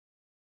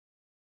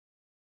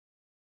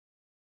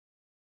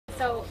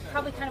So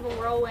probably kind of a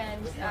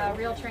whirlwind,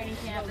 real training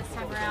camp this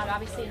time around.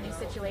 Obviously a new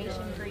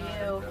situation for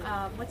you.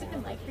 What's it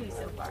been like for you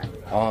so far?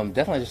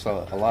 Definitely just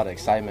a lot of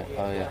excitement.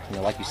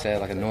 Like you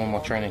said, like a normal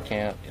training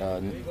camp.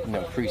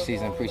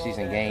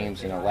 Preseason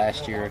games.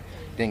 Last year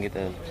didn't get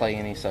to play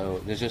any,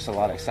 so there's just a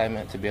lot of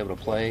excitement to be able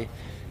to play.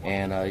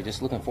 And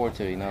just looking forward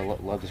to it.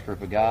 Love this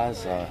group of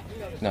guys.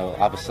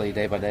 Obviously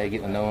day by day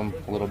getting to know them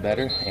a little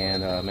better.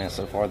 And man,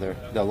 so far they're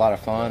a lot of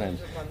fun, and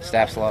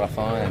staff's a lot of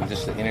fun, and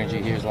just the energy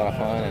here is a lot of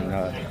fun,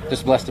 and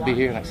just blessed to be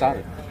here and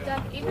excited.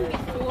 Doug, even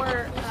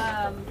before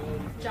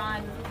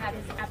John had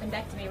his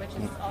appendectomy,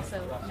 which is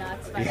also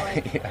nuts, by the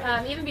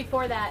way. Even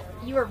before that,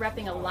 you were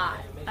repping a lot,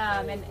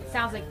 and it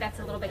sounds like that's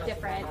a little bit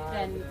different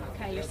than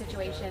kind of your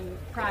situation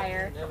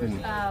prior.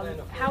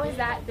 How has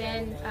that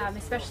been,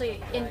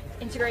 especially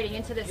integrating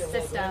into this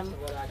system?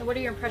 And what are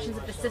your impressions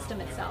of the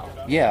system itself?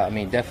 Yeah, I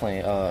mean,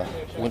 definitely.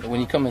 When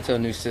you come into a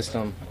new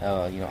system,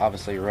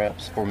 obviously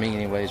reps, for me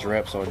anyways,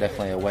 reps are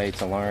definitely a way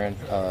to learn,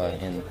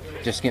 and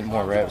just getting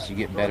more reps, you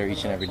get better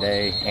each and every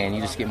day, and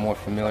you just get more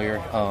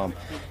familiar.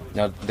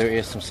 There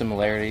is some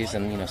similarities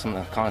and some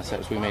of the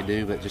concepts we may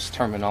do, but just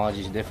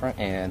terminology is different,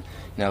 and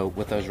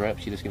with those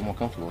reps you just get more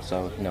comfortable.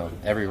 So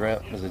every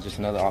rep is just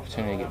another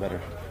opportunity to get better.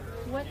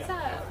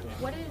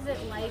 What is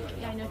it like?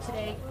 I know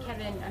today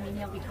Kevin,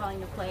 he'll be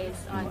calling the plays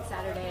on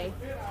Saturday,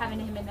 having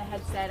him in the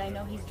headset. I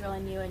know he's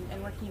drilling you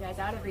and working you guys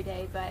out every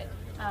day, but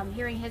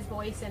hearing his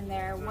voice in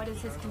there, what is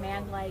his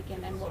command like,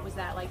 and what was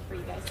that like for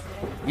you guys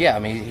today?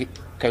 Yeah,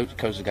 Coach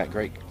has got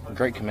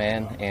great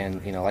command,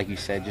 and like you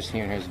said, just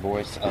hearing his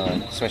voice,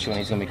 especially when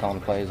he's going to be calling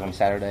the plays on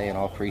Saturday and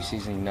all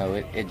preseason,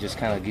 it just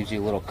kind of gives you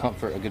a little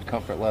comfort, a good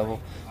comfort level,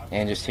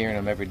 and just hearing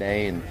him every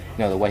day, and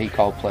the way he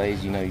called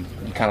plays, you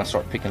kind of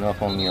start picking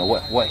up on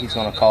what he's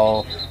going to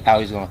call, how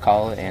he's going to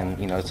call it,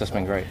 and it's just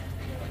been great.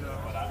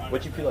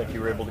 What do you feel like you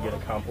were able to get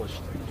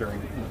accomplished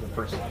during the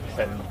first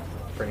 10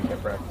 training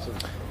camp practices?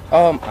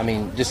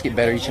 Just get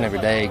better each and every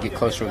day, get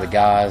closer with the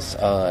guys,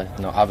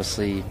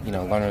 obviously,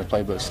 learning the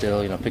playbook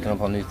still, picking up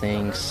on new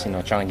things,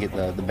 trying to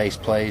get the base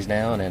plays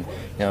down, and,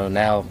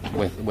 now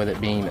with it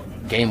being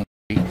game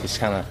week, just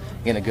kind of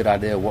getting a good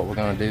idea of what we're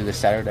going to do this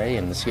Saturday,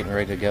 and just getting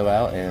ready to go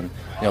out and,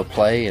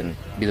 play and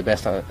be the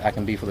best I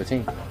can be for the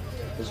team.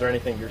 Is there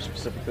anything you're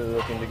specifically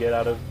looking to get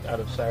out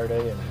of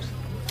Saturday and just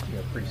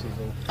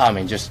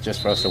preseason?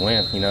 Just for us to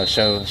win,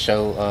 show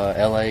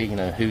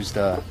LA, who's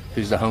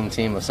the home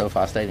team of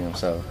SoFi Stadium.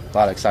 So a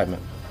lot of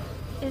excitement.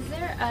 Is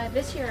there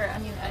this year?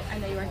 I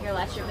know you weren't here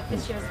last year, but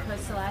this year as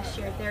opposed to last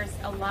year, there's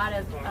a lot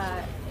of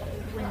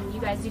when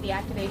you guys do the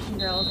activation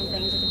drills and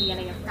things at the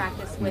beginning of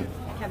practice with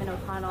Kevin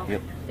O'Connell.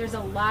 Yep. There's a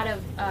lot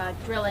of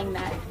drilling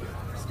that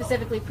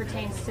specifically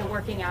pertains to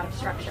working out of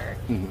structure.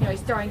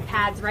 He's throwing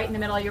pads right in the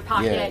middle of your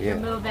pocket, you're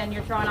moving,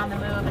 you're throwing on the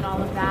move and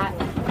all of that.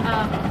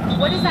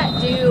 What does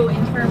that do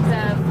in terms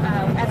of,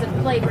 as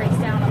a play breaks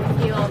down on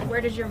the field,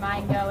 where does your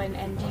mind go,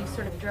 and do you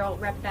sort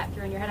of rep that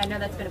through in your head? I know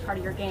that's been a part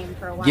of your game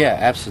for a while. Yeah,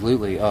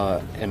 absolutely.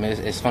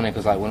 It's funny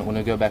because when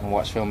we go back and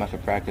watch film after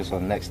practice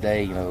on the next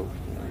day,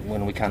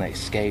 when we kind of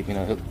escape,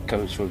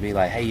 coach would be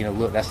like, hey,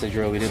 look, that's the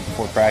drill we did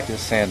before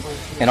practice,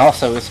 and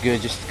also it's good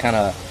just kind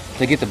of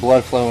to get the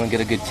blood flowing, get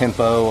a good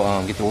tempo,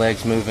 get the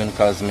legs moving,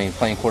 because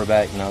playing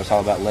quarterback, it's all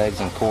about legs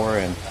and core,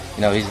 and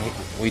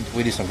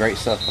we do some great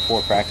stuff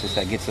before practice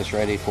that gets us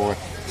ready for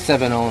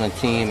 7-on a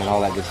team and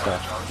all that good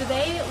stuff. Do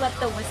they let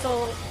the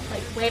whistle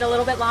wait a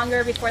little bit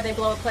longer before they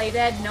blow a play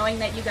dead, knowing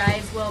that you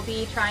guys will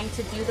be trying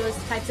to do those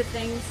types of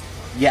things?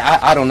 Yeah,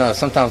 I don't know.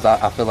 Sometimes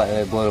I feel like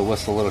they blow the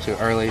whistle a little too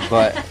early,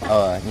 but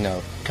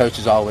coach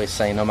is always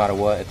saying no matter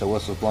what, if the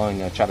whistle's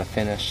blowing, try to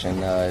finish,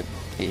 and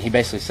he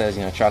basically says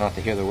try not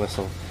to hear the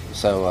whistle.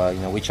 So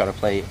we try to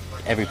play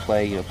every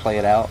play, play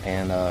it out,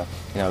 and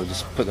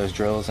just put those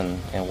drills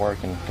and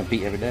work and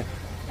compete every day.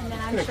 And then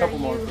I'm sure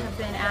you have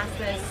been asked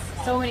this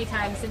so many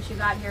times since you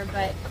got here,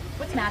 but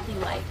what's Matthew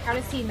like? How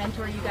does he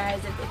mentor you guys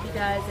if he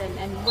does,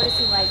 and what is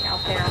he like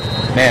out there?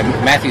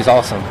 Man, Matthew's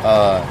awesome.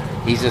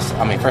 He's just,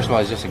 first of all,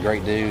 he's just a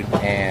great dude,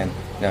 and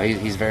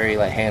he's very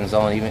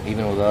hands-on,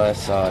 even with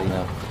us.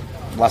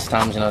 Lots of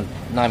times, not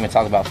even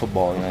talk about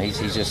football.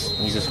 He's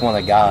just one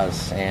of the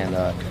guys, and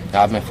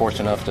I've been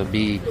fortunate enough to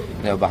be,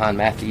 behind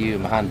Matthew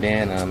and behind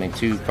Ben, and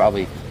two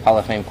probably Hall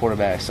of Fame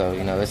quarterbacks. So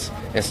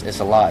it's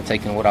a lot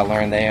taking what I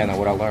learned there and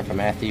what I learned from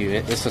Matthew.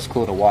 It's just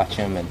cool to watch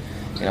him, and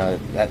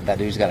that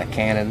dude's got a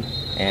cannon,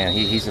 and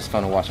he's just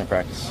fun to watch in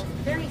practice.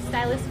 Very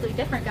stylistically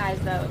different guys,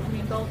 though.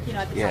 Both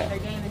at the top of their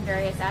game in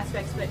various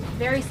aspects, but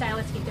very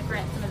stylistically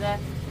different. Some of the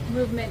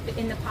movement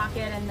in the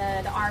pocket and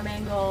the arm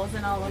angles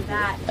and all of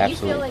that. Absolutely. Do you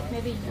feel like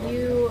maybe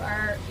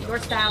your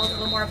style is a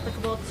little more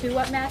applicable to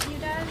what Matthew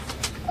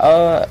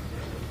does?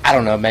 I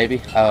don't know, maybe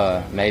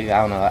I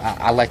don't know.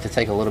 I like to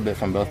take a little bit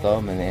from both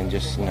of them and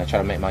just try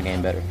to make my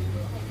game better.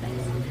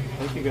 Thanks.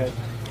 Thank you, guys.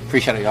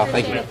 Appreciate it, y'all.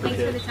 Thank you. Thanks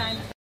for the time.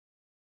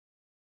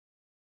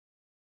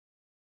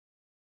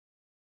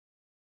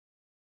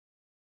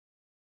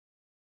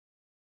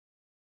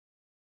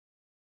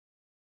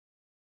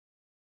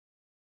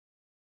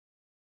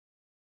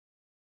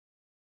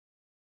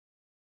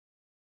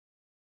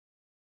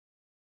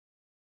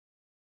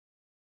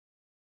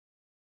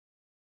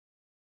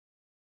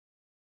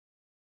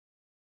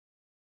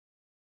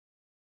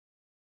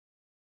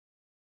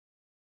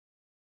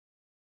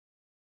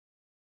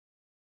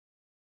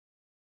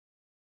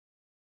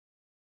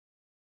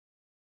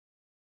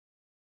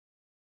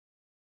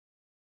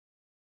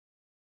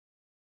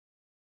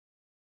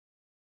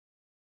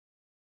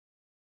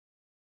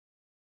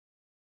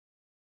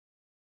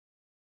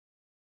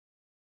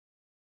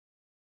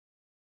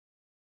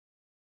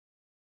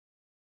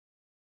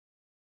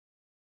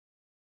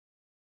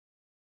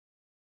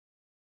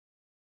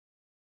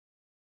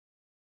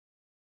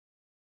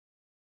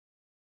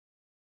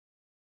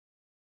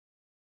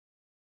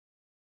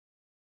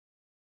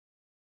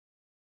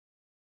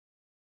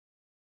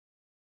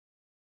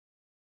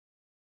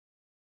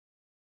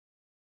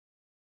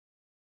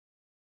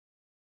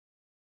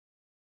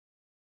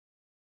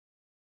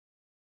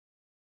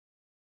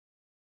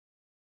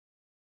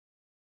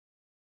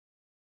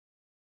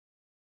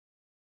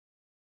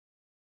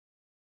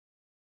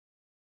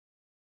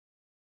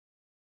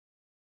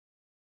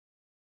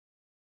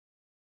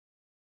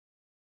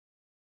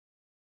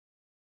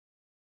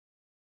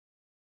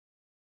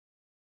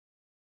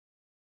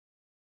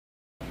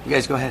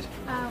 guys go ahead.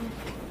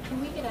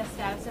 Can we get a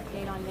status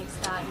update on Nick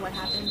Scott and what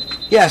happened?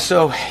 Yeah,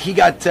 so he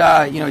got,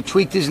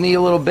 tweaked his knee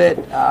a little bit.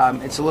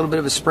 It's a little bit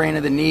of a sprain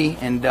of the knee,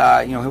 and,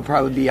 he'll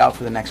probably be out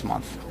for the next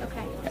month.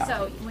 Okay. Yeah.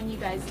 So when you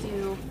guys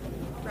do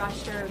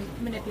roster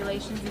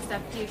manipulations and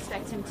stuff, do you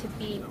expect him to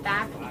be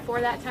back before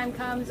that time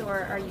comes,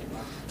 or are you?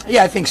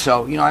 Yeah, I think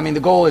so. The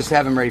goal is to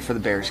have him ready for the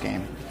Bears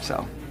game.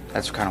 So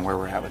that's kind of where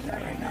we're at with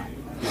that right now.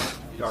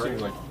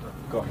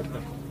 Go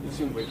ahead. It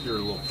seems like you're a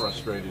little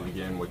frustrated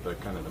again with the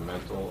kind of the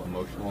mental,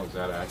 emotional. Is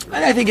that accurate?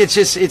 I think it's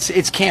just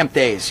it's camp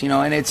days,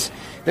 and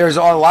there's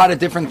a lot of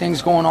different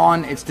things going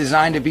on. It's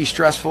designed to be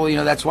stressful,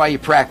 that's why you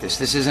practice.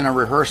 This isn't a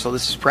rehearsal,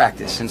 this is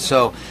practice. And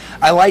so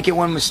I like it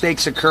when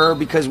mistakes occur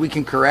because we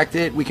can correct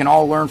it. We can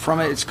all learn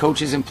from it. It's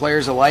coaches and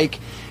players alike.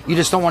 You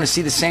just don't want to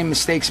see the same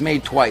mistakes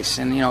made twice.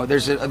 And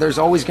there's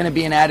always going to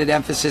be an added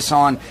emphasis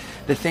on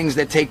the things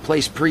that take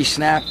place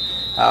pre-snap.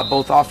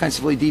 Both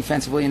offensively,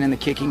 defensively, and in the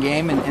kicking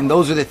game. And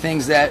those are the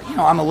things that,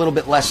 I'm a little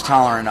bit less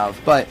tolerant of.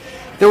 But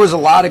there was a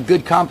lot of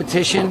good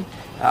competition.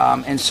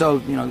 And so,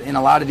 in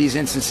a lot of these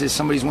instances,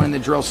 somebody's winning the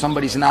drill,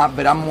 somebody's not.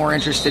 But I'm more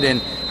interested in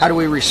how do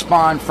we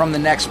respond from the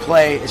next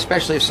play,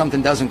 especially if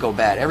something doesn't go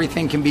bad.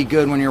 Everything can be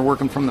good when you're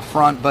working from the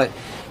front. But,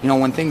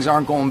 when things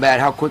aren't going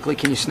bad, how quickly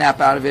can you snap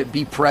out of it,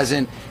 be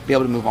present, be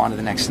able to move on to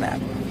the next snap?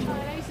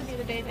 I used to be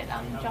the day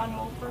that John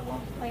Wolford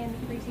won't play in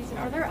the preseason.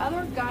 Are there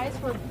other guys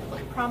who are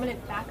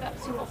prominent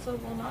backups who also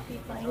will not be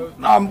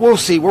playing? We'll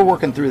see. We're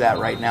working through that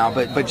right now.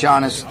 But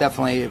John is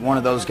definitely one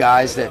of those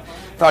guys that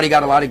thought he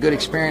got a lot of good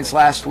experience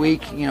last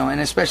week, and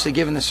especially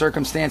given the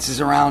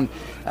circumstances around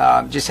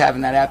just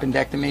having that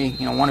appendectomy,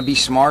 want to be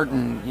smart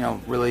and,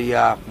 really,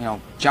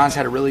 John's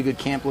had a really good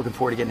camp. Looking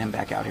forward to getting him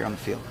back out here on the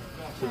field.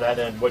 To that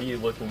end, what are you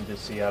looking to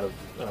see out of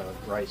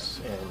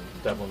Rice and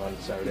Devlin on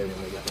Saturday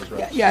when they get those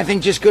reps? Yeah, I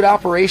think just good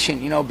operation,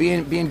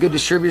 being good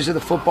distributors of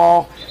the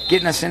football,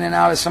 getting us in and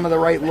out of some of the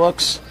right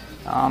looks,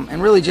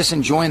 and really just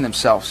enjoying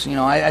themselves.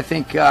 I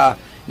think,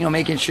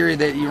 making sure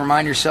that you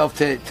remind yourself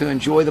to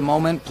enjoy the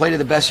moment, play to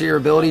the best of your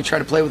ability, try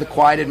to play with a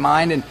quieted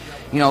mind, and,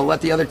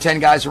 let the other 10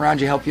 guys around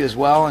you help you as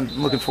well. And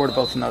I'm looking forward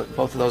to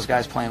both of those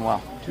guys playing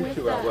well.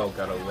 Tutu Atwell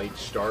got a late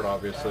start,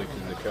 obviously,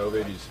 because of the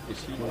COVID.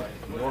 Is he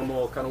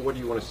normal? Kind of what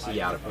do you want to see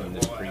out of him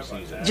this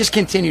preseason? Just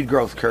continued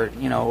growth, Kurt.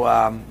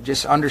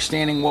 Just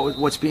understanding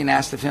what's being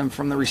asked of him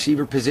from the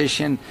receiver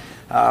position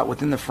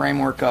within the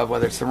framework of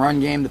whether it's the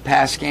run game, the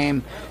pass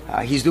game.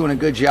 He's doing a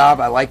good job.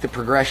 I like the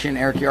progression.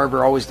 Eric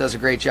Yarber always does a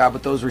great job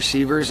with those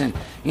receivers. And,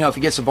 if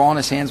he gets the ball in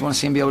his hands, I want to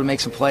see him be able to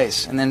make some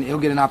plays. And then he'll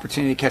get an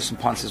opportunity to catch some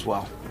punts as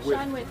well. Go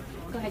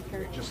ahead,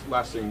 Kurt. Just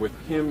last thing, with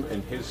him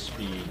and his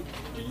speed,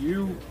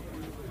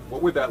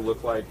 what would that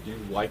look like? Do you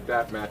like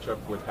that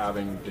matchup with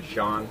having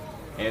Deshaun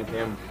and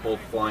him both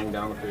flying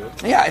down the field?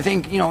 Yeah, I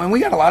think, and we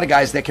got a lot of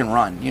guys that can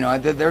run.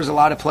 There's a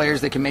lot of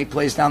players that can make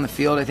plays down the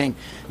field. I think,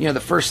 the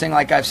first thing,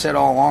 like I've said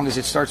all along, is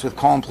it starts with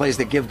calling plays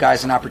that give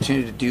guys an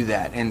opportunity to do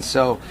that. And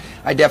so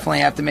I definitely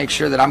have to make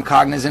sure that I'm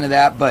cognizant of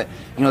that. But,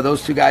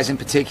 those two guys in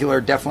particular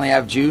definitely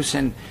have juice.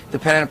 And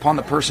depending upon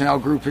the personnel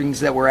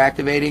groupings that we're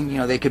activating,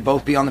 they could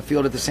both be on the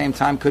field at the same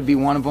time. Could be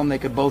one of them. They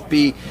could both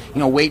be,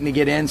 waiting to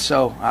get in.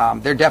 So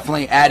they're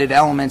definitely added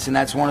elements, and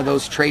that's one of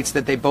those traits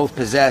that they both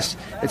possess.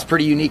 It's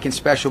pretty unique and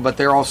special, but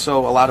there are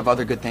also a lot of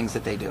other good things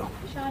that they do.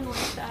 Sean,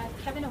 with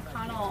Kevin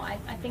O'Connell, I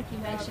think you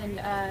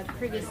mentioned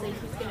previously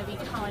he's going to be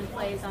calling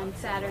plays on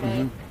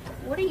Saturday.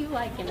 Mm-hmm. What do you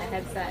like in the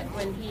headset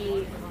when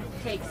he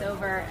takes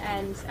over,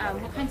 and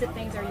what kinds of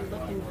things are you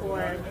looking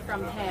for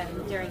from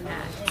him during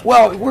that?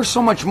 Well, we're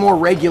so much more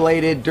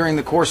regulated during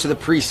the course of the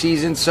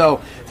preseason, so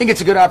I think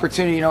it's a good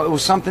opportunity. It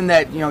was something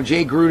that,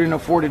 Jay Gruden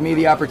afforded me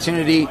the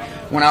opportunity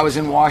when I was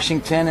in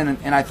Washington,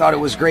 and I thought it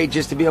was great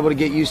just to be able to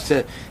get used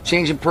to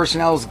changing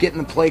personnels, getting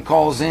the play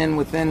calls in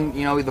within,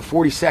 the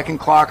 40-second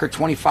clock or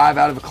 25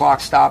 out of a clock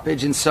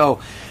stoppage. And so,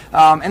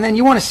 and then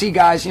you want to see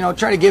guys,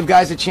 try to give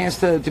guys a chance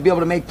to be able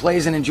to make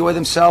plays and enjoy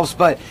themselves,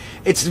 but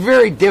it's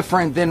very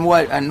different than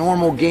what a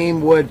normal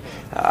game would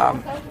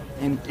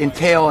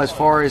entail as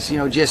far as,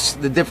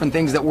 just the different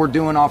things that we're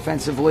doing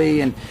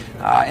offensively and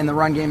in the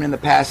run game and in the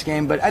pass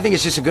game. But I think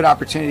it's just a good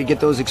opportunity to get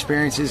those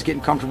experiences,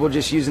 getting comfortable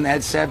just using the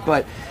headset.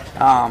 But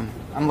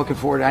I'm looking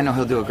forward. I know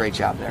he'll do a great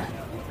job there.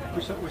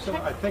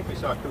 I think we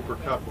saw Cooper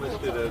Kupp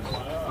listed as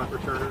punt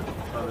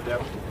returner on the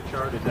depth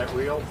chart. Is that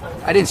real?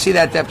 I didn't see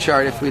that depth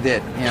chart if we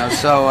did.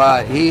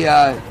 So he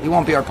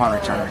won't be our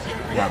punt returner.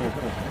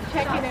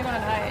 Checking in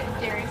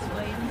on Darius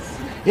Williams.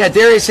 Yeah,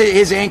 Darius,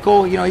 his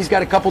ankle, he's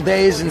got a couple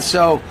days, and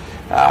so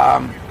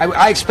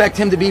I expect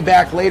him to be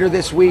back later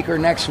this week or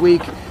next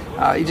week.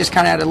 He just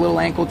kind of had a little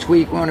ankle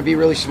tweak. We want to be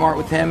really smart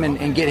with him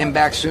and get him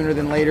back sooner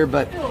than later,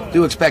 but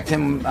do expect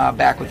him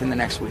back within the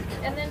next week.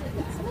 And then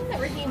something that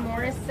Ricky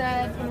Morris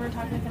said when we were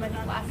talking with him, I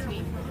think last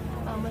week,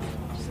 was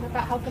just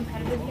about how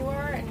competitive you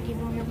are, and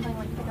even when you're playing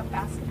like pickup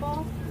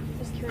basketball.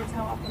 Just curious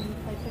how often you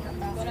play pickup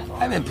basketball.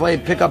 I haven't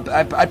played pickup.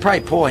 I'd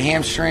probably pull a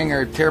hamstring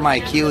or tear my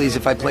Achilles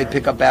if I played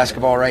pickup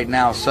basketball right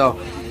now. So,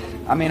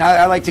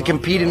 I like to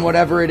compete in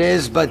whatever it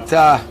is, but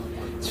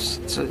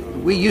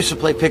we used to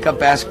play pickup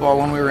basketball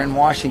when we were in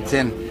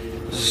Washington.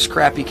 I was a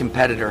scrappy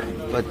competitor.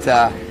 But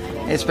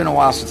it's been a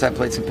while since I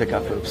played some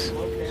pickup hoops.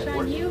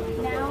 Sean,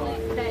 now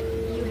that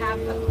you have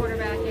a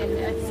quarterback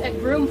and a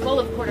room full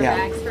of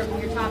quarterbacks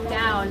from your top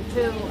down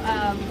who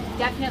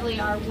definitely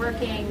are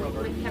working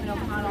with Kevin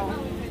O'Connell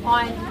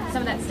on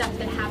some of that stuff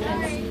that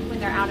happens when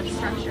they're out of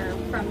structure,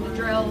 from the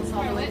drills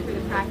all the way through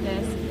the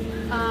practice.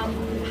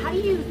 How do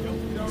you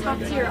talk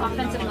to your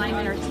offensive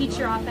linemen or teach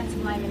your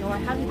offensive linemen, or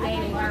how do they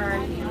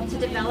learn to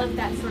develop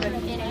that sort of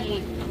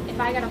innate, if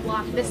I got to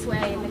block this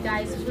way and the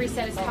guy's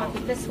reset his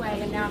pocket this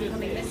way and now I'm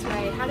coming this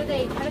way, how do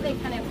they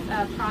kind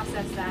of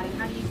process that, and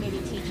how do you maybe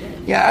teach it?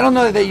 Yeah, I don't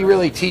know that you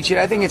really teach it.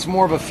 I think it's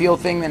more of a feel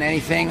thing than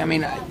anything. I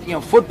mean,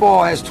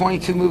 football has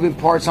 22 moving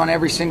parts on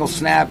every single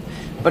snap,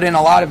 but in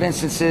a lot of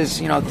instances,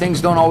 things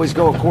don't always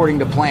go according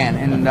to plan.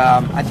 And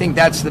I think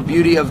that's the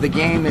beauty of the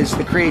game, is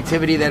the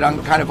creativity that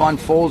kind of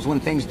unfolds when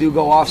things do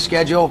go off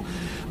schedule.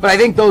 But I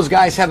think those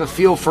guys have a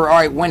feel for, all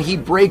right, when he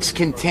breaks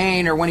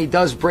contain or when he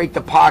does break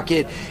the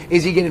pocket,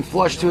 is he getting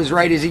flushed to his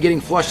right? Is he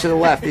getting flushed to the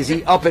left? Is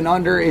he up and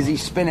under? Is he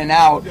spinning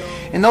out?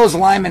 And those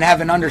linemen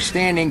have an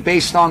understanding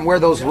based on where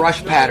those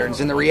rush patterns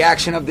and the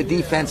reaction of the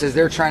defense as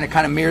they're trying to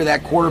kind of mirror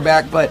that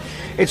quarterback. But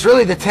it's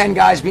really the 10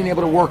 guys being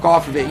able to work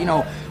off of it.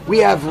 We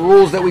have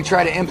rules that we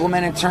try to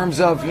implement in terms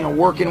of,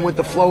 working with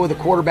the flow of the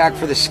quarterback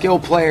for the skill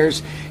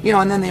players,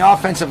 and then the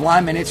offensive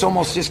lineman, it's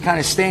almost just kind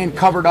of staying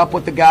covered up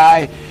with the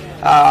guy.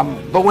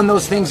 But when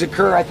those things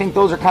occur, I think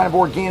those are kind of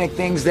organic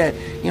things that,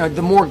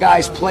 the more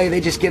guys play,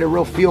 they just get a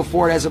real feel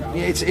for it.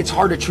 It's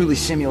hard to truly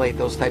simulate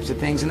those types of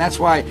things, and that's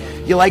why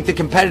you like the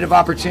competitive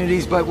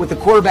opportunities. But with the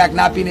quarterback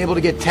not being able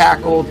to get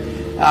tackled,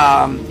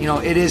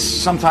 it is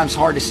sometimes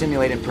hard to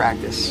simulate in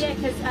practice. Yeah,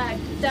 because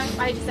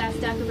I just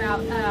asked Duck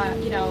about,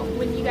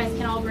 when you guys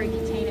can all break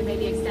contain and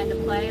maybe extend a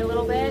play a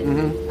little bit.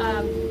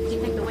 Mm-hmm. Do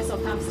you think the whistle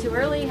comes too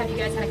early? Have you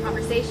guys had a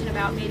conversation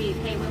about maybe,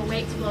 hey, we'll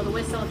wait to blow the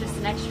whistle just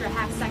an extra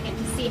half second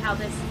to see how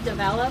this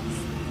develops?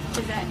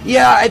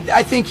 Yeah,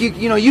 I think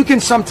you can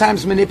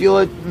sometimes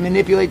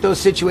manipulate those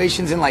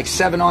situations in like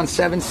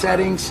 7-on-7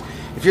 settings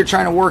if you're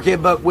trying to work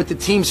it, but with the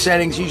team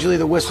settings, usually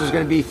the whistle is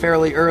going to be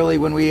fairly early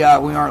when we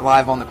aren't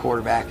live on the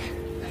quarterback.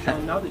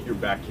 Now that you're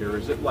back here,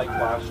 is it like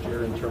last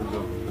year in terms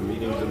of the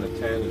meetings in the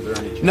 10? Is there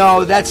any change?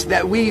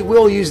 No, we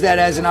will use that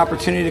as an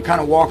opportunity to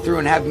kind of walk through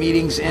and have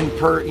meetings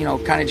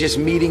kind of just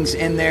meetings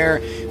in there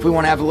if we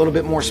want to have a little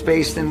bit more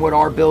space than what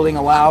our building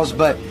allows.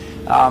 But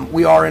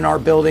we are in our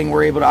building.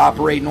 We're able to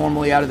operate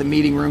normally out of the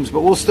meeting rooms, but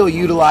we'll still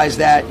utilize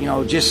that,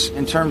 just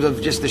in terms of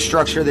just the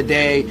structure of the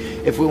day,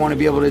 if we want to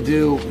be able to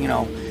do,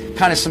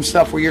 kind of some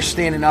stuff where you're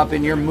standing up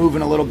and you're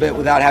moving a little bit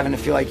without having to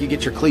feel like you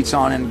get your cleats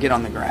on and get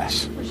on the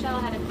grass.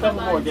 Rochelle had a come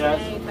on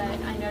today, but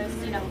I noticed,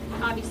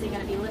 obviously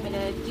going to be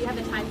limited. Do you have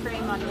a time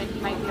frame on when he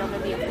might be able to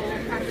be a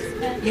full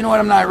participant? You know what,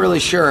 I'm not really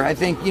sure. I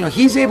think,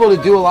 he's able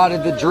to do a lot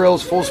of the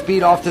drills full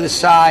speed off to the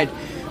side,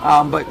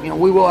 but,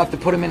 we will have to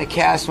put him in a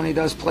cast when he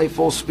does play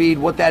full speed.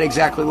 What that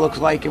exactly looks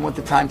like and what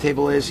the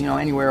timetable is,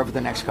 anywhere over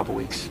the next couple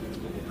weeks.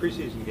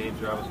 Preseason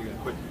games are obviously going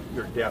to put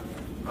your depth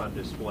on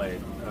display.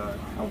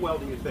 How well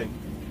do you think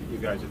you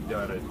guys have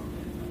done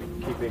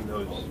at keeping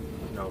those,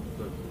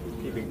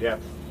 keeping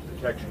depth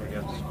protection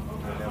against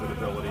the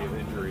inevitability of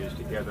injuries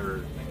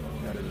together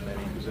at as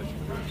many position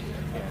groups as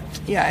you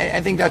can? Yeah,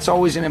 I think that's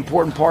always an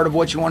important part of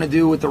what you want to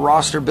do with the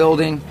roster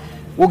building.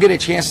 We'll get a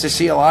chance to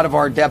see a lot of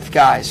our depth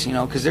guys,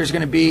 because there's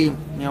going to be,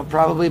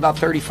 probably about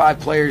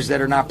 35 players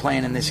that are not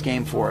playing in this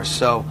game for us.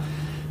 So,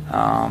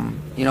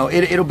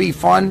 it'll be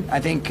fun. I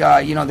think,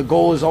 the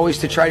goal is always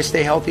to try to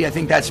stay healthy. I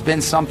think that's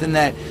been something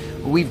that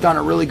we've done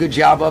a really good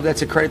job of.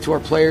 That's a credit to our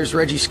players,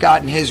 Reggie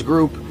Scott and his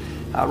group,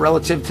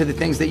 relative to the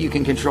things that you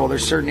can control.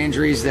 There's certain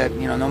injuries that,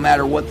 no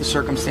matter what the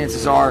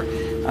circumstances are,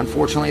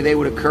 unfortunately they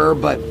would occur,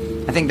 but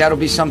I think that'll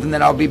be something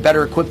that I'll be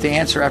better equipped to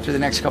answer after the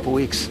next couple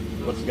weeks.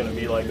 What's it going to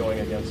be like going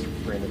against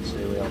Brandon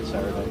Staley on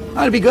Saturday?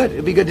 It'll be good.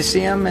 It'll be good to see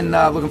him, and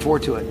looking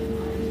forward to it.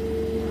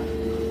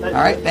 All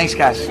right, thanks,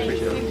 guys.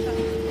 Appreciate it.